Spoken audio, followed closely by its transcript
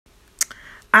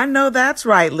I know that's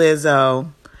right,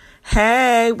 Lizzo.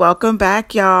 Hey, welcome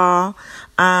back, y'all.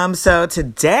 So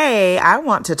today I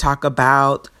want to talk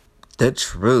about the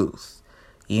truth.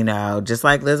 You know, just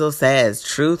like Lizzo says,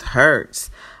 truth hurts.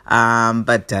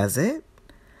 But does it?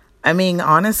 I mean,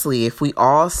 honestly, if we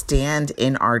all stand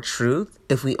in our truth,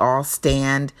 if we all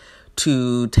stand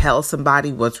to tell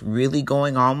somebody what's really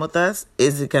going on with us,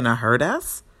 is it going to hurt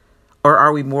us? Or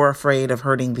are we more afraid of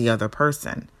hurting the other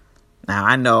person? Now,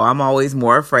 I know I'm always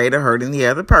more afraid of hurting the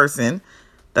other person.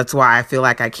 That's why I feel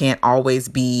like I can't always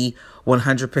be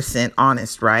 100%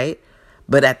 honest, right?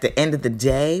 But at the end of the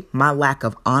day, my lack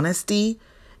of honesty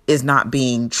is not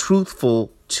being truthful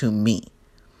to me.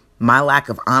 My lack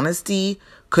of honesty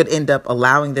could end up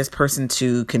allowing this person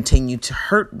to continue to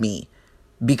hurt me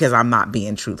because I'm not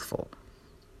being truthful.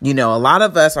 You know, a lot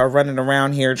of us are running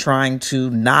around here trying to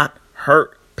not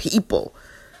hurt people,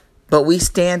 but we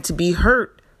stand to be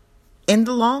hurt in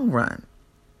the long run.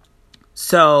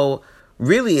 So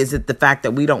really, is it the fact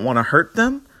that we don't want to hurt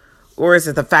them? Or is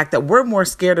it the fact that we're more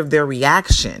scared of their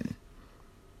reaction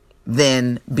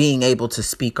than being able to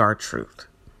speak our truth?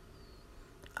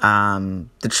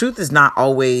 The truth is not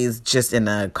always just in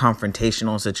a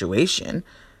confrontational situation.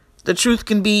 The truth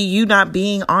can be you not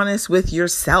being honest with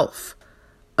yourself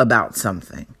about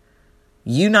something.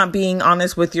 You not being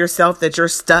honest with yourself that you're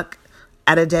stuck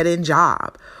at a dead-end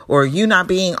job, or you not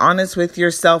being honest with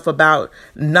yourself about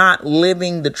not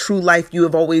living the true life you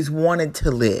have always wanted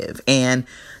to live, and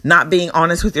not being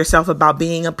honest with yourself about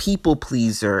being a people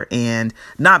pleaser, and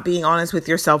not being honest with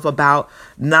yourself about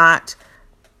not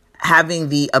having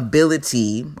the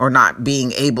ability or not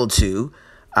being able to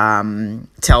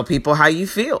tell people how you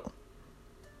feel.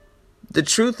 The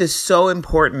truth is so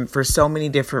important for so many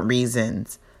different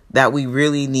reasons that we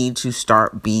really need to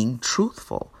start being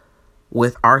truthful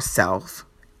with ourselves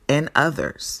and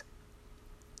others.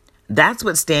 That's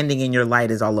what standing in your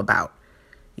light is all about.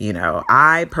 You know,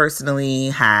 I personally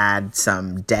had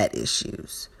some debt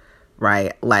issues,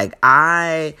 right? Like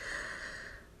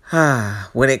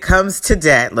when it comes to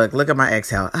debt, look at my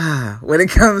exhale. When it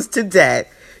comes to debt,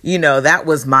 you know, that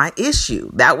was my issue.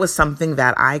 That was something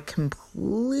that I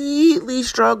completely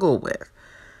struggled with.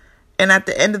 And at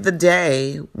the end of the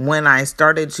day, when I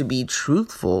started to be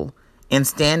truthful and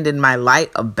stand in my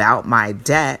light about my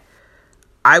debt,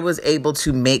 I was able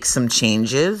to make some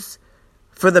changes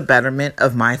for the betterment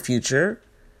of my future,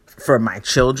 for my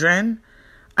children.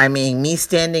 I mean, me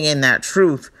standing in that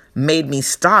truth made me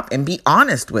stop and be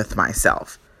honest with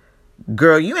myself.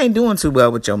 Girl, you ain't doing too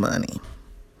well with your money.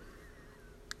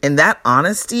 And that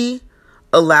honesty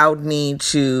allowed me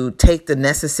to take the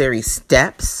necessary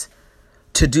steps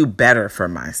to do better for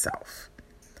myself.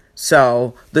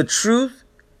 So the truth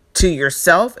to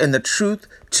yourself and the truth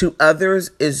to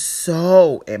others is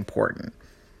so important.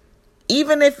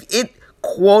 Even if it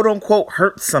quote unquote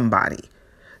hurts somebody,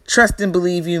 trust and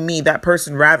believe you me, that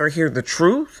person rather hear the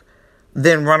truth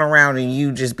than run around and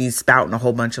you just be spouting a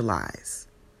whole bunch of lies.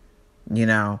 You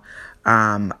know,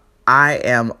 I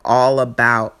am all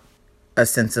about a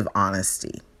sense of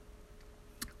honesty.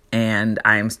 And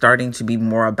I am starting to be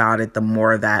more about it the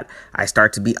more that I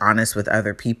start to be honest with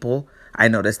other people. I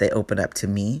notice they open up to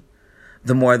me.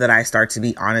 The more that I start to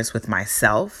be honest with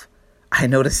myself, I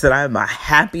notice that I'm a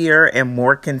happier and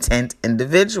more content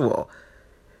individual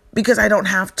because I don't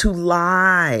have to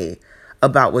lie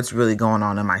about what's really going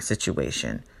on in my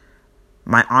situation.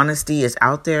 My honesty is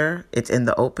out there. It's in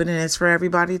the open and it's for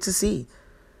everybody to see.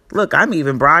 Look, I'm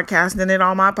even broadcasting it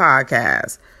on my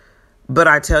podcast. But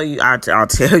I'll tell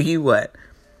you what,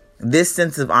 this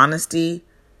sense of honesty,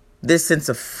 this sense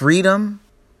of freedom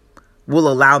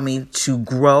will allow me to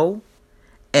grow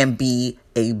and be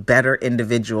a better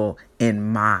individual in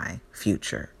my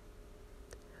future.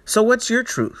 So what's your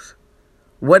truth?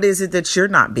 What is it that you're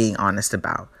not being honest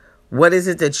about? What is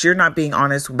it that you're not being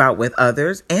honest about with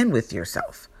others and with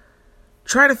yourself?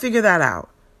 Try to figure that out.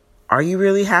 Are you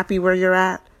really happy where you're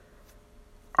at?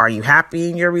 Are you happy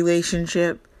in your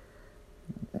relationship?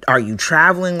 Are you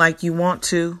traveling like you want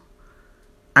to?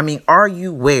 I mean, are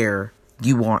you where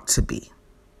you want to be?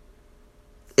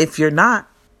 If you're not,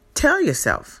 tell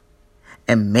yourself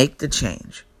and make the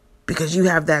change because you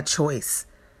have that choice.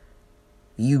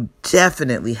 You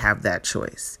definitely have that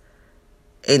choice.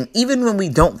 And even when we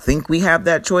don't think we have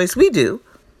that choice, we do.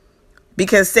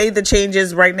 Because say the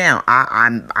changes right now.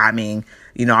 I'm in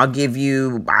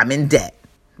debt,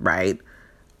 right?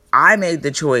 I made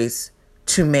the choice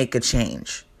to make a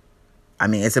change. I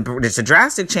mean, it's a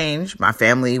drastic change. My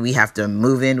family, we have to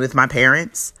move in with my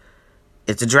parents.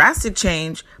 It's a drastic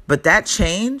change, but that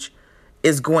change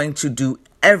is going to do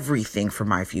everything for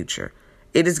my future.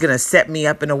 It is going to set me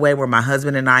up in a way where my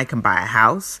husband and I can buy a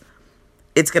house.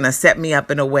 It's going to set me up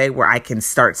in a way where I can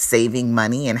start saving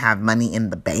money and have money in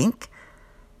the bank.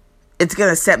 It's going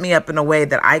to set me up in a way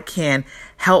that I can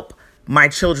help my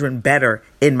children better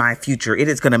in my future. It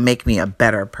is going to make me a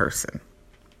better person.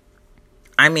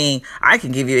 I mean, I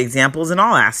can give you examples in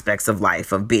all aspects of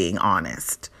life of being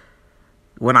honest.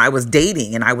 When I was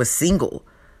dating and I was single,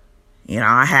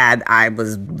 I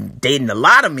was dating a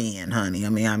lot of men, honey.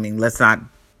 I mean, let's not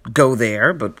go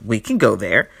there, but we can go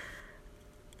there.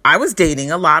 I was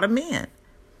dating a lot of men.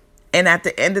 And at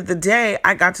the end of the day,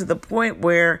 I got to the point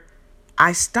where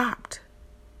I stopped.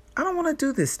 I don't want to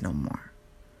do this no more.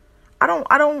 I don't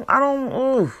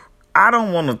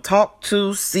want to talk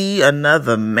to, see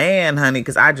another man, honey,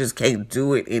 because I just can't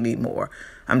do it anymore.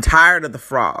 I'm tired of the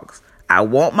frogs. I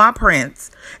want my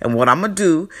prince. And what I'm going to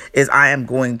do is I am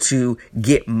going to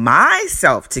get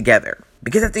myself together.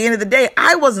 Because at the end of the day,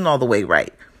 I wasn't all the way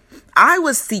right. I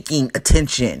was seeking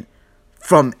attention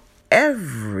from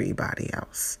everybody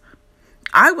else.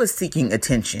 I was seeking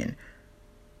attention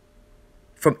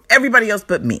from everybody else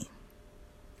but me.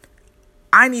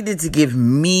 I needed to give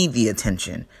me the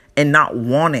attention and not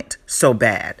want it so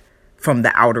bad from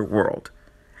the outer world.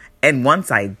 And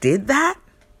once I did that,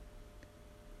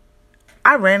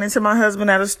 I ran into my husband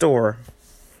at a store.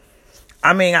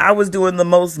 I mean, I was doing the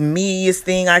most me-est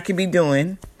thing I could be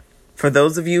doing. For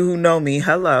those of you who know me,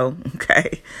 hello,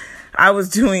 okay? I was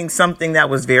doing something that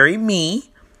was very me.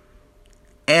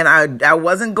 And I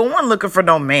wasn't going looking for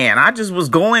no man. I just was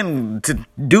going to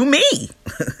do me.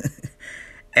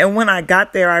 And when I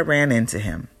got there, I ran into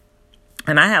him.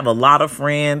 And I have a lot of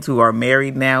friends who are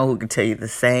married now who can tell you the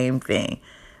same thing.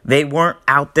 They weren't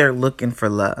out there looking for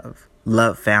love.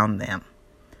 Love found them.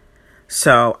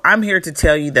 So I'm here to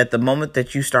tell you that the moment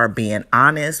that you start being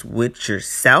honest with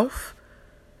yourself,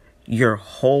 your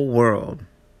whole world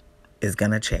is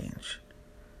going to change.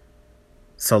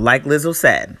 So like Lizzo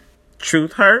said,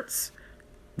 truth hurts,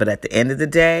 but at the end of the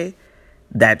day,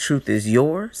 that truth is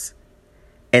yours,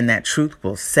 and that truth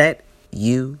will set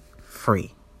you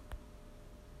free.